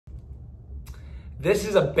This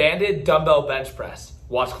is a banded dumbbell bench press.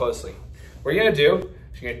 Watch closely. What you're gonna do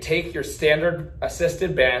is you're gonna take your standard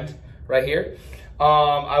assisted band right here.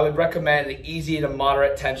 I would recommend easy to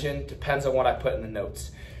moderate tension, depends on what I put in the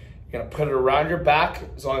notes. You're gonna put it around your back,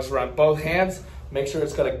 as long as it's around both hands. Make sure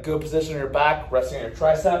it's got a good position on your back, resting on your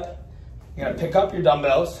tricep. You're gonna pick up your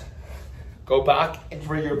dumbbells, go back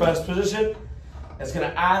into your best position. It's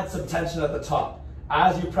gonna add some tension at the top.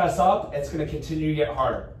 As you press up, it's gonna continue to get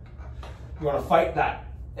harder. You wanna fight that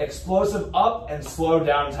explosive up and slow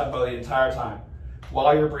down tempo the entire time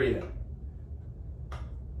while you're breathing.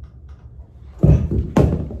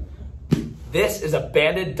 This is a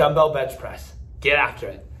banded dumbbell bench press. Get after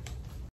it.